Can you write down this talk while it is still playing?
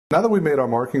Now that we made our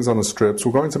markings on the strips,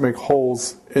 we're going to make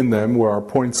holes in them where our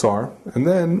points are, and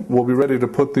then we'll be ready to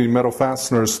put the metal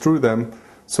fasteners through them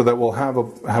so that we'll have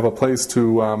a place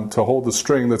to hold the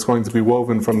string that's going to be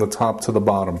woven from the top to the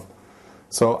bottom.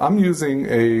 So I'm using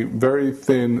a very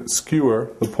thin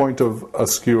skewer, the point of a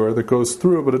skewer that goes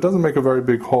through, but it doesn't make a very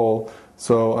big hole,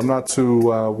 so I'm not too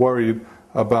worried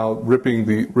about ripping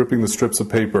the strips of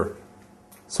paper.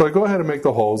 So I go ahead and make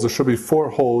the holes. There should be 4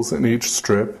 holes in each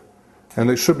strip, and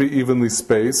they should be evenly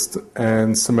spaced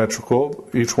and symmetrical,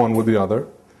 each one with the other.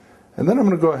 And then I'm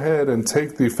going to go ahead and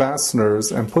take the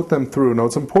fasteners and put them through. Now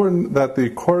it's important that the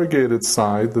corrugated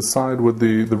side, the side with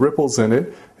the ripples in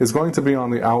it, is going to be on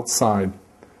the outside.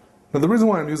 Now the reason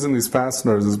why I'm using these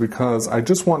fasteners is because I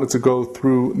just wanted to go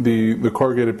through the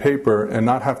corrugated paper and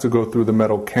not have to go through the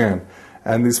metal can.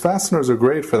 And these fasteners are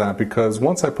great for that because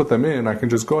once I put them in, I can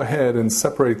just go ahead and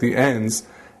separate the ends,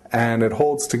 and it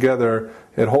holds together,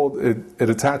 it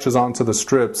attaches onto the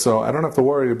strip, so I don't have to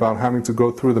worry about having to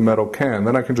go through the metal can.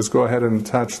 Then I can just go ahead and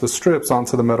attach the strips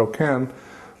onto the metal can,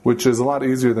 which is a lot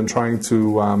easier than trying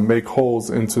to make holes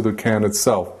into the can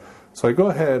itself. So I go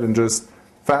ahead and just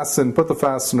put the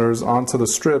fasteners onto the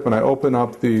strip, and I open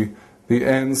up the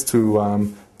ends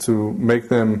to make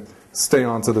them stay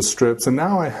onto the strips. And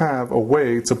now I have a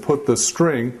way to put the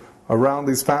string around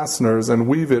these fasteners and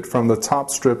weave it from the top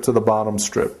strip to the bottom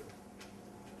strip.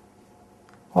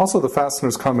 Also, the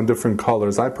fasteners come in different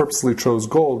colors. I purposely chose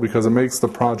gold because it makes the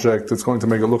project, it's going to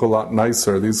make it look a lot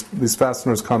nicer. These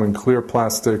fasteners come in clear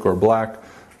plastic or black,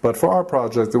 but for our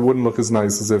project it wouldn't look as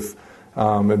nice as if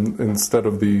instead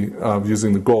of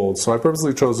using the gold. So I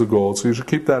purposely chose the gold, so you should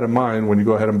keep that in mind when you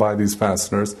go ahead and buy these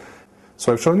fasteners.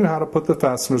 So I've shown you how to put the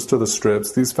fasteners to the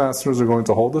strips. These fasteners are going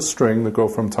to hold the string that go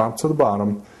from top to the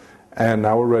bottom, and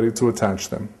now we're ready to attach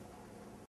them.